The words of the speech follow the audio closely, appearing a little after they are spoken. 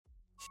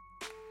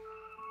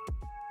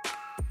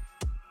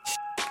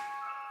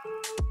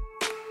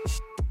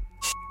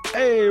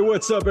Hey,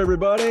 what's up,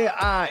 everybody?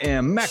 I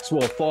am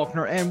Maxwell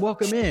Faulkner, and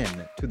welcome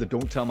in to the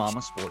Don't Tell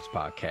Mama Sports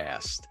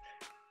Podcast.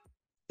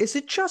 Is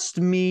it just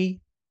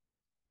me,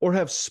 or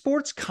have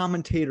sports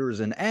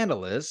commentators and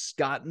analysts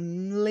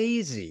gotten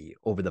lazy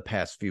over the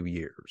past few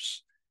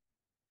years?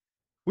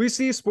 We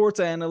see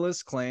sports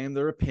analysts claim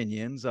their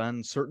opinions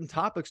on certain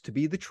topics to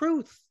be the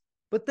truth,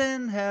 but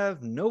then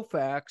have no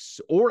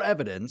facts or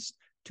evidence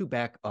to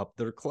back up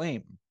their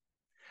claim.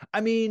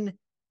 I mean,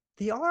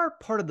 they are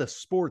part of the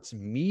sports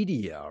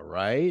media,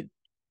 right?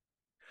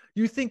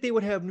 You think they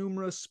would have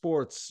numerous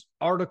sports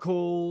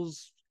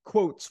articles,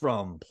 quotes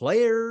from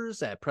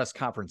players at press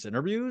conference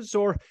interviews,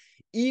 or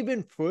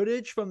even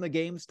footage from the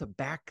games to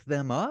back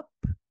them up?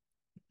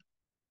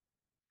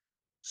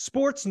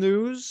 Sports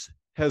news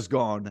has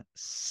gone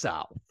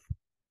south.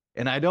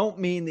 And I don't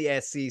mean the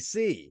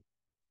SEC.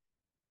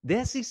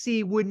 The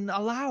SEC wouldn't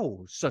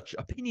allow such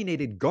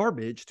opinionated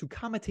garbage to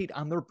commentate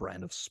on their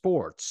brand of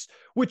sports,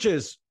 which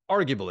is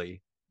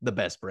arguably the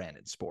best brand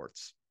in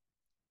sports.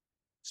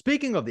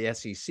 Speaking of the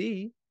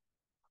SEC,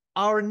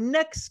 our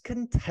next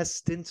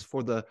contestant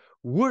for the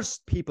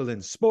worst people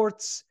in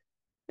sports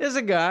is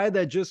a guy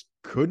that just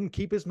couldn't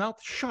keep his mouth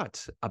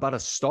shut about a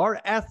star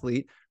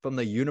athlete from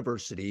the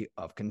University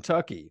of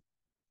Kentucky.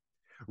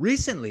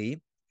 Recently,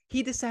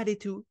 he decided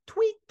to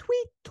tweet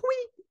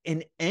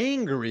an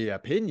angry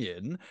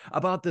opinion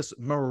about this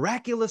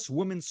miraculous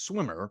woman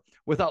swimmer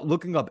without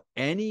looking up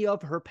any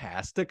of her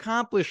past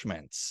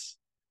accomplishments.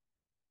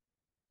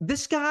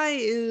 This guy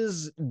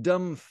is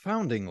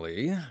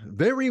dumbfoundingly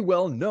very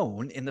well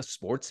known in the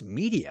sports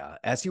media,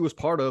 as he was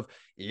part of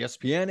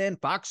ESPN and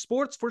Fox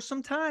Sports for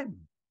some time.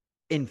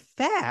 In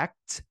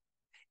fact,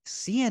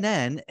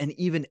 CNN and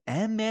even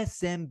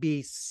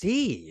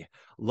MSNBC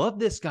love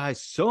this guy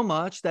so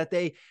much that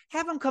they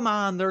have him come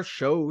on their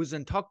shows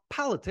and talk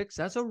politics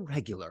as a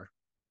regular.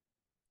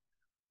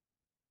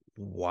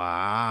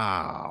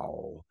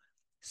 Wow.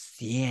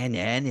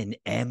 CNN and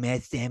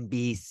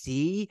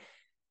MSNBC?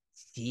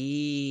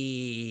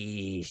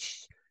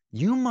 Sheesh.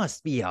 You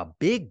must be a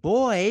big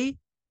boy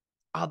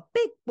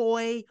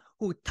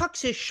who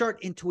tucks his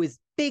shirt into his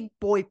big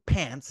boy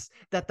pants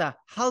that the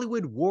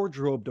Hollywood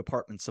wardrobe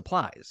department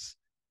supplies.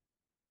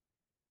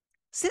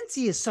 Since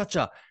he is such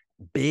a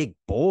big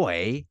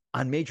boy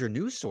on major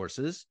news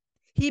sources,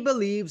 he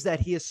believes that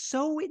he is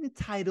so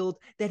entitled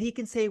that he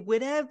can say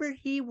whatever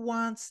he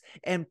wants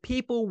and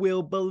people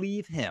will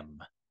believe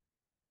him,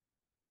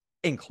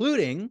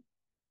 including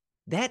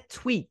that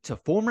tweet to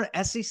former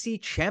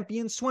SEC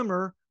champion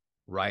swimmer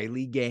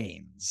Riley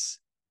Gaines.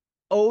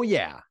 Oh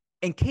yeah,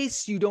 in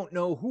case you don't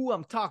know who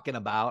I'm talking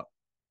about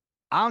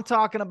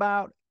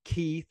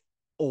Keith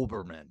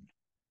Olbermann.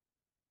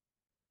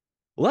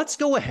 Let's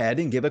go ahead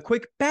and give a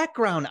quick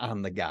background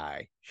on the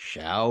guy,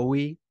 shall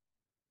we?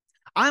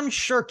 I'm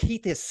sure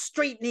Keith is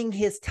straightening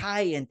his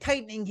tie and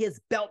tightening his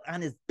belt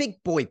on his big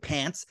boy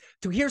pants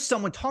to hear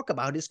someone talk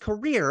about his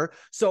career,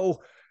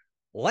 so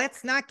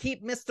let's not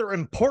keep Mr.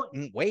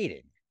 Important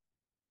waiting.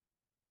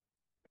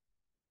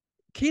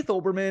 Keith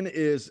Olbermann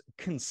is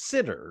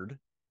considered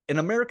an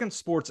American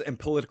sports and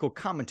political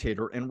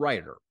commentator and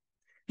writer.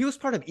 He was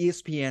part of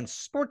ESPN's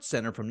Sports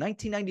Center from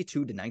 1992 to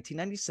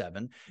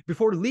 1997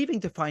 before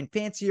leaving to find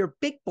fancier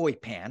big boy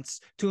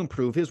pants to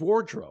improve his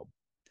wardrobe.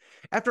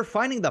 After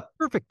finding the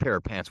perfect pair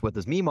of pants with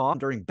his meemaw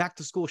during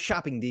back-to-school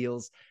shopping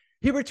deals,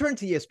 he returned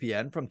to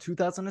ESPN from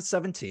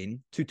 2017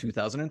 to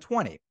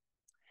 2020.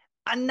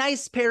 A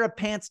nice pair of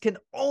pants can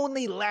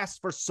only last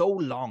for so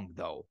long,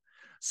 though.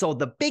 So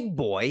the big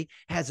boy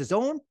has his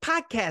own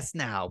podcast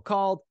now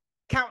called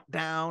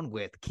Countdown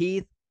with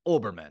Keith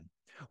Olbermann,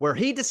 where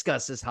he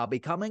discusses how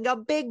becoming a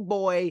big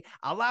boy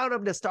allowed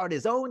him to start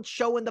his own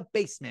show in the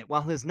basement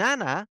while his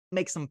nana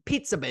makes some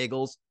pizza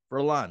bagels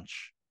for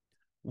lunch.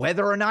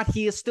 Whether or not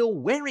he is still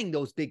wearing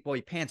those big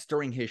boy pants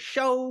during his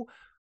show,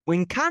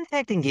 when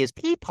contacting his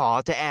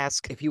peepaw to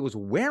ask if he was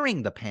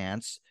wearing the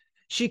pants,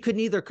 she could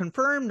neither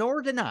confirm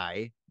nor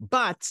deny,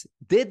 but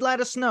did let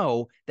us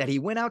know that he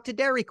went out to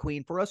Dairy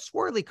Queen for a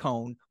swirly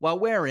cone while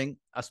wearing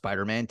a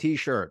Spider-Man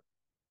t-shirt.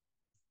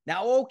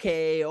 Now,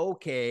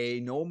 okay,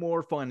 no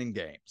more fun and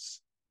games.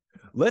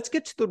 Let's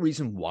get to the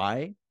reason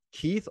why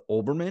Keith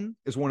Olbermann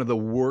is one of the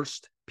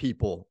worst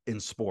people in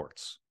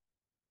sports.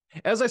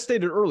 As I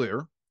stated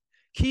earlier,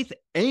 Keith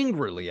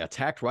angrily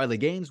attacked Riley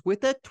Gaines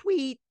with a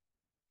tweet.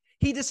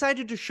 He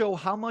decided to show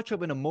how much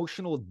of an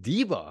emotional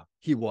diva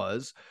he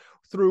was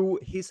through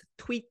his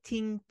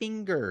tweeting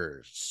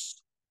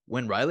fingers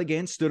when Riley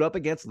Gaines stood up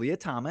against Leah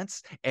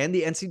Thomas and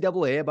the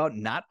NCAA about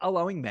not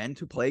allowing men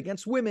to play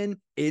against women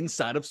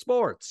inside of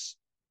sports.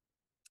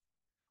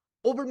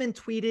 Olbermann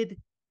tweeted,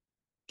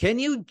 "Can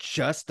you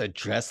just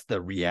address the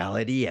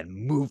reality and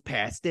move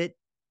past it?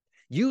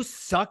 You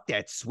sucked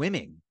at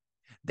swimming.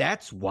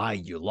 That's why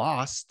you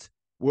lost."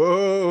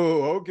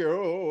 Whoa,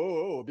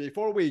 okay,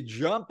 before we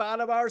jump out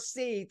of our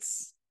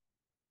seats,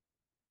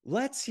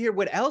 let's hear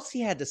what else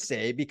he had to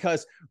say,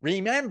 because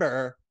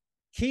remember,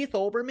 Keith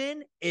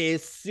Olbermann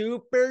is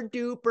super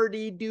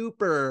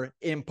duper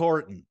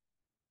important.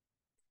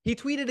 He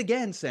tweeted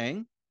again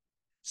saying,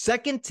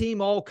 Second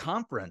team all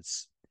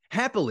conference.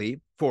 Happily,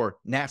 for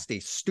nasty,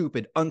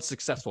 stupid,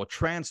 unsuccessful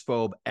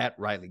transphobe at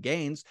Riley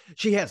Gaines,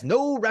 she has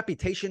no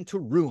reputation to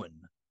ruin.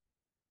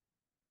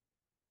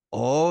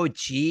 Oh,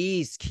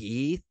 geez,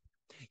 Keith.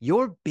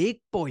 Your big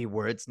boy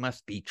words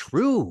must be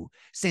true,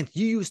 since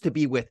you used to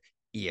be with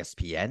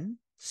ESPN,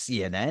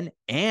 CNN,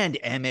 and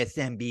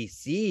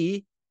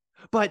MSNBC.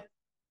 But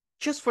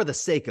just for the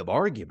sake of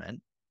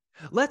argument,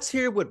 let's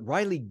hear what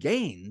Riley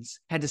Gaines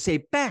had to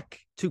say back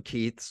to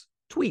Keith's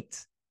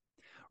tweet.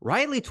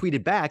 Riley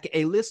tweeted back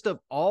a list of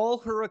all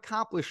her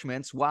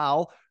accomplishments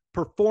while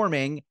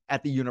performing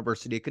at the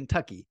University of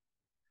Kentucky.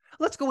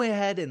 Let's go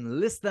ahead and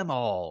list them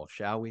all,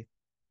 shall we?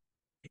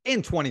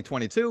 In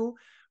 2022,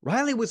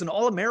 Riley was an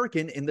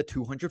All-American in the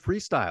 200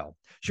 freestyle.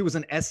 She was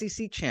an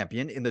SEC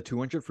champion in the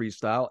 200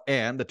 freestyle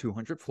and the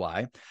 200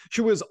 fly.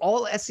 She was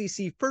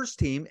All-SEC first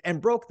team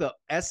and broke the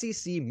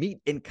SEC meet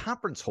and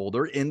conference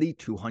holder in the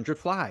 200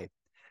 fly.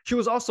 She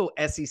was also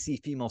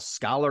SEC Female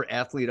Scholar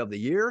Athlete of the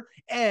Year,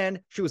 and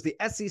she was the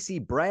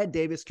SEC Brad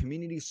Davis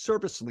Community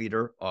Service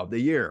Leader of the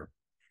Year.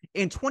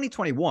 In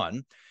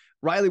 2021,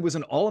 Riley was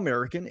an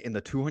All-American in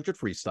the 200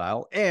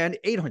 freestyle and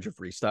 800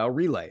 freestyle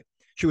relay.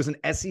 She was an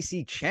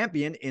SEC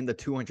champion in the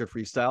 200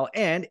 freestyle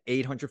and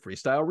 800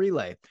 freestyle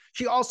relay.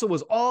 She also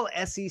was all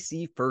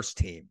SEC first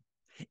team.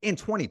 In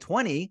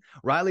 2020,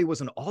 Riley was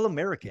an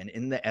All-American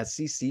in the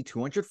SEC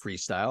 200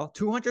 freestyle,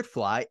 200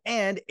 fly,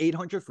 and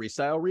 800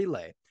 freestyle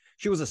relay.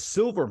 She was a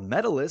silver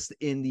medalist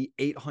in the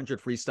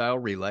 800 freestyle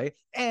relay,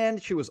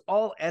 and she was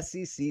all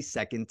SEC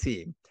second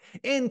team.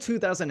 In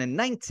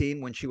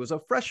 2019, when she was a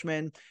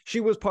freshman,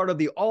 she was part of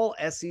the all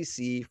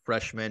SEC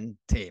freshman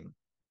team.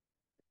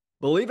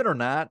 Believe it or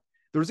not,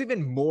 there's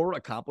even more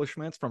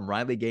accomplishments from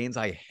Riley Gaines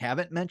I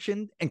haven't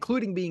mentioned,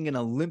 including being an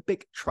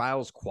Olympic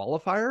trials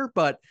qualifier,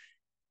 but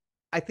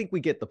I think we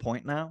get the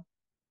point now.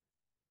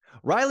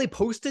 Riley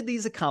posted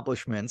these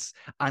accomplishments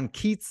on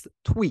Keith's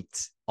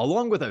tweet,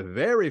 along with a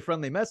very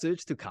friendly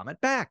message to comment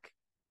back.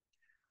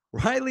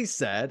 Riley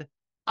said,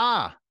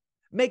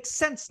 makes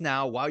sense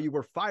now why you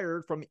were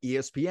fired from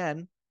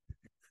ESPN.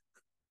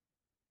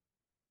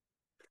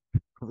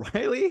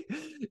 Riley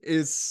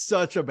is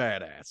such a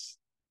badass.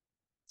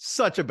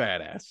 Such a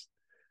badass.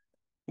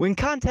 When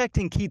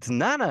contacting Keith's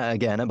Nana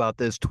again about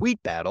this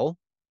tweet battle,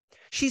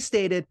 she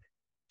stated,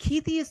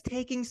 Keithy is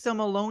taking some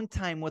alone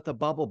time with a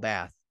bubble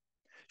bath.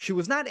 She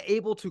was not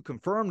able to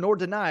confirm nor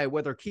deny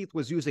whether Keith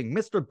was using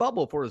Mr.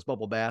 Bubble for his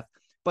bubble bath,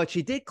 but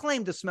she did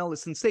claim to smell a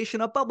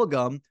sensation of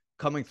bubblegum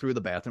coming through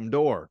the bathroom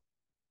door.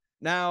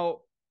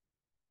 Now,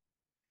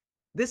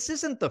 this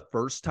isn't the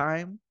first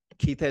time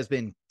Keith has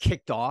been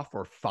kicked off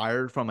or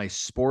fired from a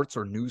sports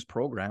or news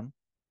program.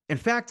 In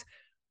fact,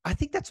 I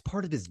think that's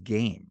part of his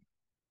game.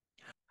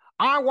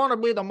 I want to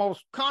be the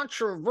most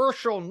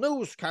controversial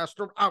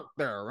newscaster out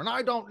there, and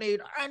I don't need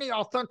any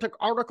authentic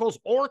articles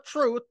or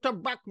truth to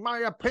back my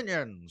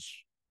opinions.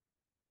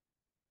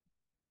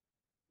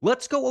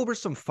 Let's go over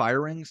some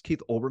firings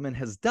Keith Olbermann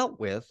has dealt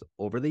with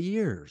over the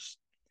years.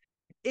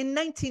 In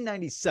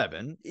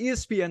 1997,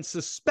 ESPN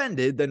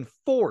suspended, then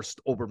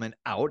forced Olbermann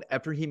out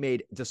after he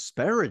made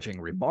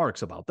disparaging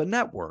remarks about the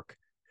network.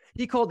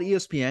 He called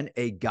ESPN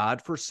a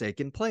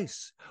God-forsaken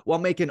place while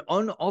making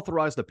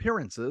unauthorized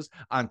appearances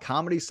on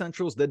Comedy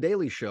Central's The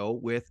Daily Show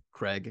with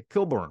Craig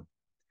Kilborn.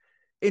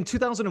 In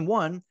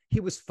 2001, he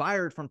was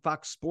fired from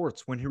Fox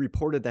Sports when he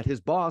reported that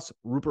his boss,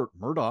 Rupert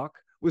Murdoch,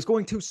 was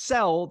going to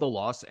sell the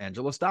Los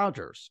Angeles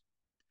Dodgers.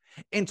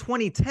 In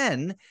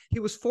 2010, he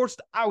was forced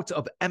out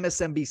of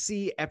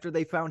MSNBC after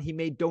they found he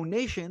made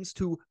donations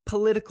to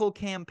political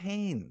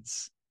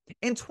campaigns.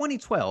 In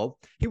 2012,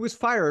 he was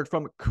fired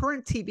from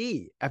Current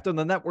TV after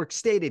the network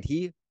stated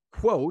he,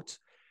 quote,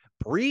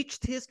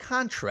 breached his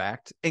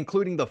contract,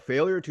 including the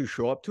failure to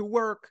show up to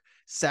work,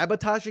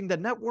 sabotaging the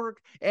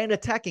network, and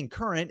attacking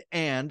Current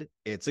and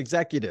its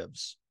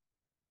executives.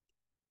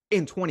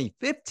 In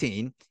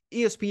 2015,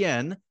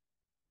 ESPN,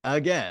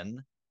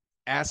 again,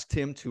 asked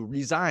him to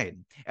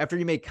resign after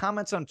he made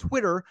comments on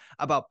Twitter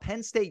about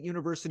Penn State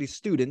University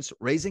students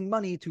raising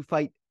money to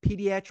fight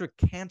pediatric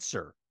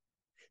cancer.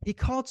 He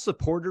called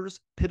supporters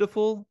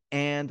pitiful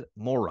and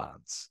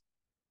morons.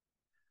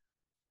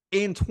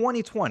 In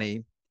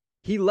 2020,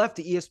 he left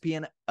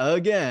ESPN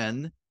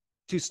again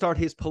to start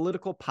his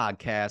political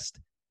podcast,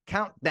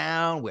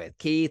 Countdown with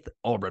Keith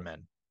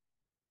Olbermann.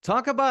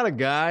 Talk about a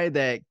guy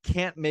that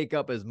can't make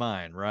up his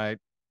mind, right?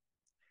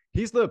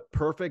 He's the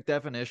perfect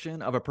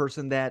definition of a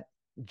person that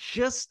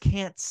just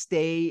can't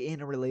stay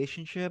in a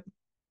relationship.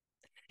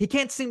 He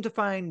can't seem to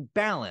find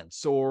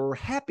balance or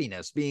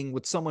happiness being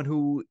with someone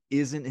who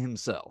isn't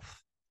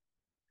himself.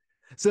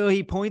 So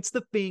he points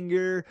the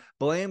finger,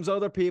 blames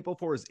other people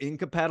for his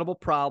incompatible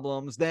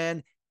problems,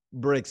 then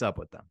breaks up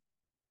with them.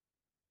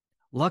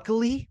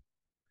 Luckily,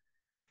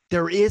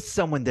 there is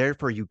someone there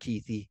for you,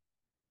 Keithy.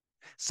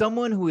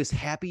 Someone who is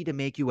happy to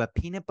make you a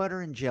peanut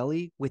butter and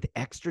jelly with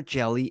extra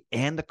jelly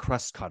and the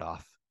crust cut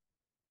off.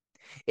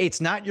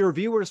 It's not your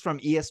viewers from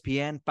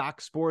ESPN,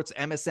 Fox Sports,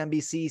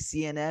 MSNBC,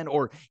 CNN,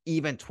 or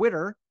even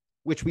Twitter,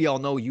 which we all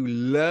know you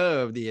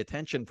love the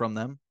attention from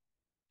them.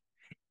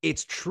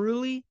 It's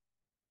truly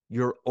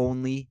your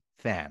only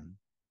fan.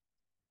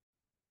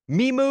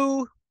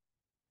 Mimu,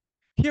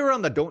 here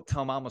on the Don't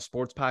Tell Mama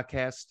Sports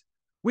Podcast,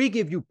 we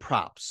give you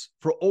props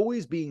for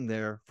always being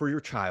there for your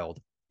child,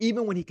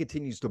 even when he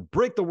continues to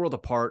break the world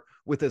apart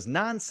with his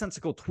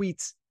nonsensical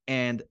tweets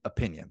and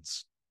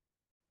opinions.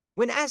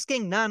 When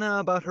asking Nana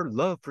about her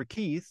love for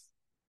Keith,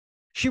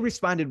 she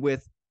responded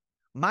with,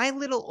 "My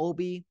little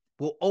Obi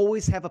will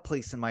always have a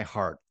place in my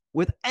heart,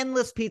 with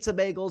endless pizza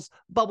bagels,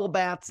 bubble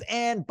baths,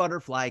 and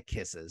butterfly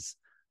kisses."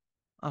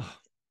 Oh,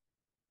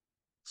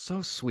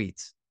 so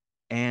sweet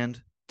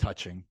and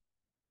touching.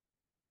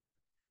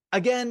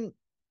 Again,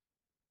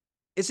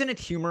 isn't it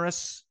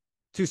humorous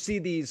to see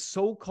these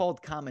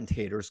so-called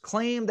commentators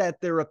claim that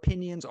their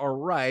opinions are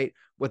right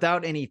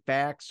without any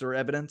facts or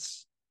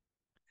evidence?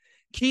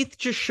 Keith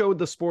just showed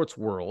the sports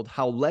world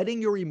how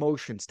letting your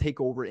emotions take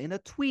over in a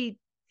tweet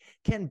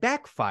can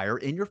backfire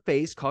in your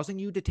face, causing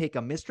you to take a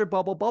Mr.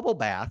 Bubble bubble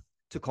bath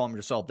to calm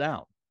yourself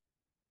down.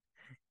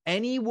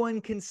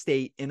 Anyone can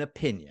state an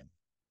opinion.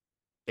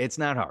 It's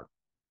not hard.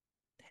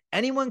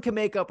 Anyone can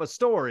make up a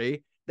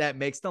story that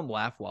makes them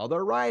laugh while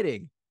they're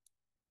writing.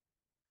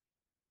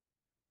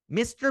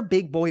 Mr.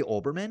 Big Boy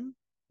Olbermann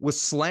was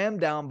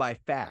slammed down by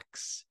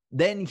facts,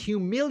 then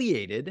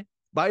humiliated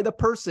by the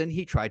person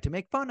he tried to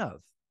make fun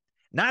of.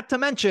 Not to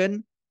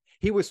mention,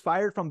 he was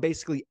fired from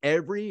basically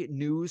every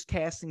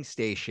newscasting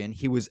station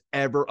he was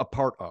ever a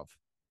part of.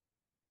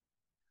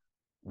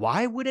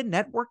 Why would a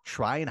network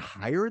try and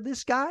hire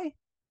this guy?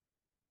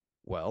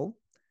 Well,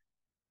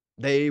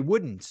 they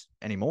wouldn't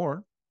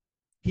anymore.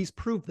 He's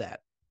proved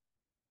that.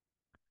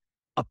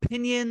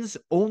 Opinions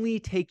only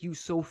take you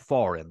so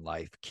far in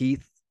life,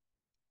 Keith.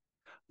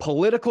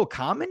 Political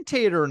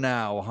commentator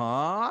now,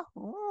 huh?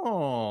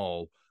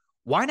 Oh,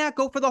 why not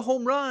go for the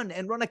home run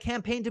and run a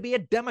campaign to be a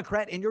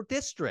Democrat in your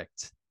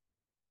district?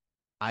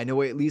 I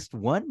know at least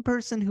one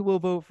person who will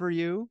vote for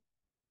you.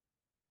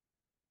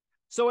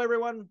 So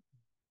everyone,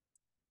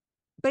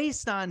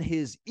 based on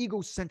his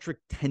egocentric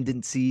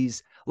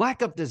tendencies,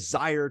 lack of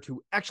desire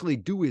to actually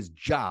do his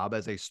job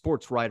as a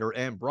sports writer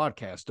and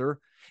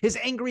broadcaster, his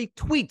angry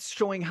tweets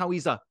showing how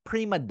he's a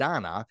prima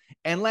donna,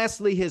 and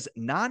lastly, his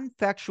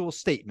non-factual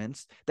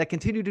statements that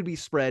continue to be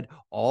spread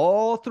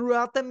all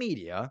throughout the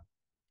media,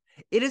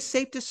 it is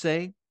safe to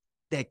say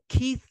that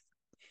Keith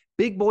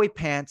Big Boy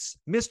Pants,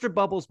 Mr.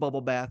 Bubbles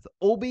Bubble Bath,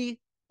 Obi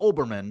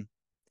Olbermann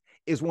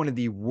is one of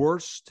the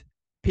worst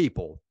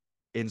people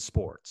in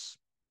sports.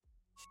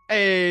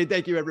 Hey,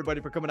 thank you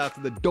everybody for coming out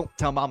to the Don't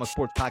Tell Mama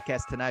Sports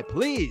Podcast tonight.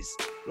 Please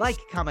like,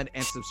 comment,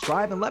 and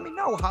subscribe, and let me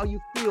know how you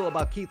feel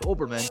about Keith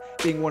Olbermann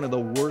being one of the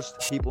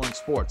worst people in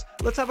sports.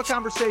 Let's have a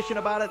conversation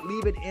about it.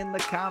 Leave it in the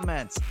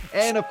comments.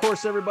 And of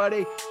course,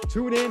 everybody,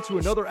 tune in to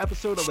another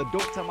episode of the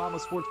Don't Tell Mama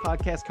Sports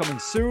Podcast coming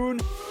soon.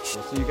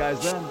 We'll see you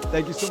guys then.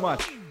 Thank you so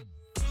much.